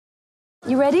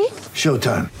You ready?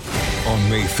 Showtime. On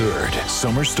May 3rd,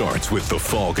 summer starts with The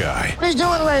Fall Guy. Let's do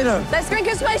it later. Let's drink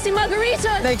a spicy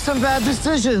margarita. Make some bad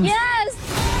decisions. Yes!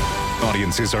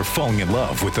 Audiences are falling in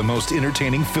love with the most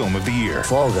entertaining film of the year.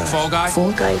 Fall Guy. Fall Guy?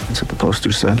 Fall Guy. That's what the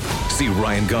poster said. See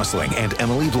Ryan Gosling and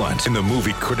Emily Blunt in the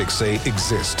movie critics say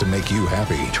exists to make you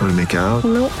happy. Trying to make it out?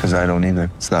 Nope. Because I don't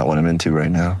either. It's not what I'm into right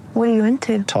now. What are you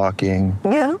into? Talking.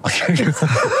 Yeah.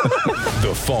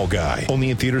 The Fall Guy.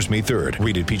 Only in theaters May 3rd.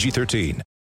 Rated PG-13.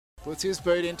 Puts his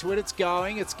boot into it. It's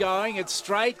going. It's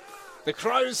straight. The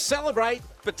Crows celebrate.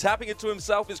 But tapping it to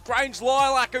himself is Grange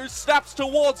Lilac, who snaps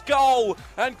towards goal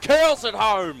and curls it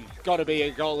home. Got to be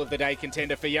a goal of the day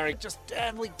contender for Yarrick. Just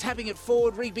tapping it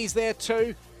forward. Rigby's there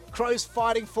too. Crows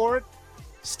fighting for it.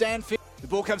 Stanfield. The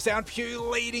ball comes down. Pugh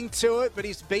leading to it, but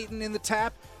he's beaten in the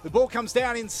tap. The ball comes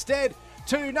down instead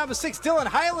to number 6, Dylan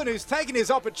Halen, who's taken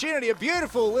his opportunity. A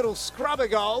beautiful little scrubber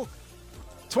goal.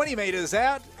 20 metres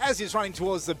out as he's running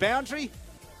towards the boundary.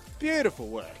 Beautiful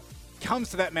work. Comes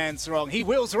to that man Sarong. He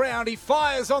wheels around. He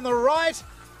fires on the right.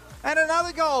 And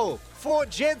another goal for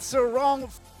Jed Sarong.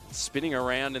 Spinning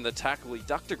around in the tackle, he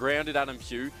ducked around at Adam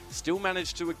Pugh. Still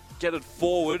managed to get it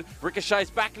forward.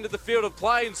 Ricochets back into the field of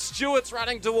play, and Stewart's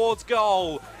running towards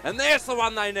goal. And there's the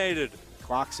one they needed.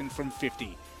 Clarkson from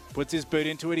 50. Puts his boot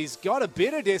into it. He's got a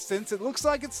bit of distance. It looks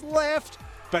like it's left.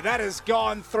 But that has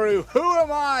gone through. Who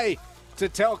am I to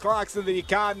tell Clarkson that he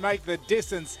can't make the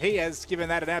distance? He has given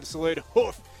that an absolute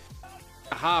hoof.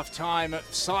 Half-time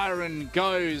siren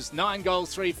goes. 9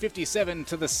 goals, 357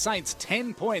 to the Saints.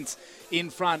 10 points in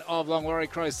front of Longwarry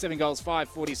Crows. 7 goals,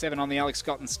 547 on the Alex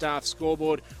Scott and staff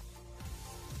scoreboard.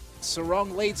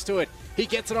 Sarong leads to it. He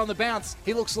gets it on the bounce.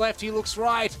 He looks left. He looks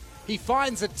right. He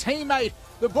finds a teammate.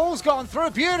 The ball's gone through.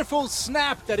 Beautiful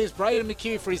snap. That is Braden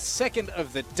McHugh for his second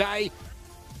of the day.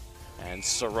 And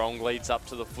Sarong leads up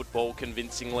to the football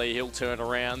convincingly. He'll turn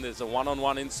around. There's a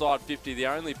one-on-one inside 50. The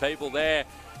only people there.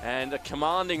 And a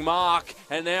commanding mark.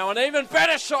 And now an even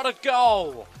better shot at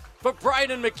goal for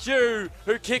Braden McHugh,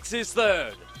 who kicks his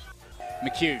third.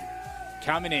 McHugh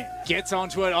coming in. Gets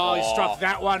onto it. Oh, he struck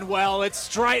that one well. It's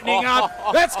straightening up.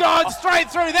 That's gone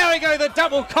straight through. There we go. The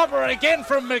double copper again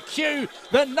from McHugh.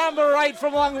 The number 8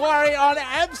 from Longwarry on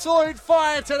absolute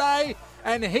fire today.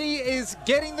 And he is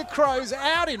getting the Crows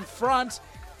out in front.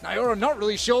 Nyora not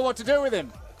really sure what to do with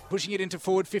him. Pushing it into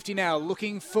forward 50 now,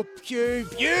 looking for Pugh.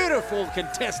 Beautiful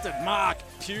contested mark.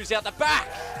 Pugh's out the back,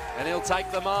 and he'll take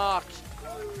the mark.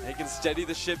 He can steady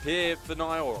the ship here for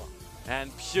Nyora. And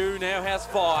Pugh now has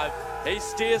 5. He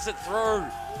steers it through.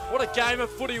 What a game of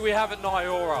footy we have at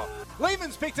Nyora.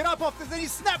 Lehman's picked it up off the thing. He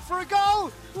snapped for a goal.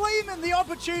 Lehman, the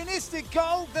opportunistic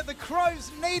goal that the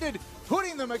Crows needed,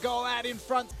 putting them a goal out in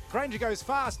front. Granger goes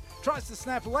fast, tries to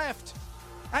snap left,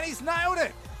 and he's nailed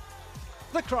it.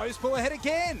 The Crows pull ahead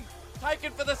again.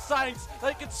 Taken for the Saints.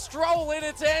 They can stroll in.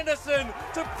 It's Anderson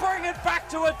to bring it back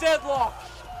to a deadlock.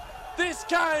 This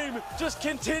game just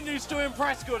continues to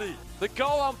impress Goody. The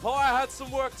goal umpire had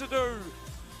some work to do,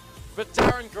 but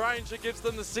Darren Granger gives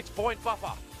them the 6-point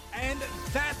buffer. And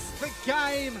that's the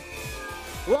game.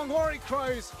 Longwarry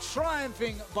Crows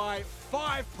triumphing by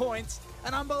 5 points.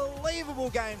 An unbelievable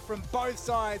game from both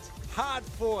sides. Hard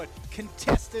fought,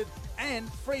 contested,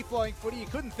 and free-flowing footy. You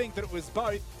couldn't think that it was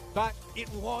both, but it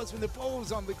was when the ball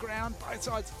was on the ground. Both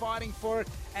sides fighting for it,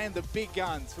 and the big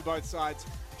guns for both sides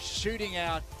shooting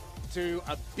out to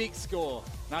a big score.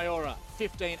 Nyora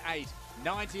 15-8,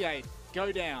 98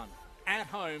 go down at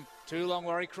home to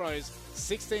Longwarry Crows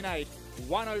 16-8,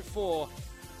 104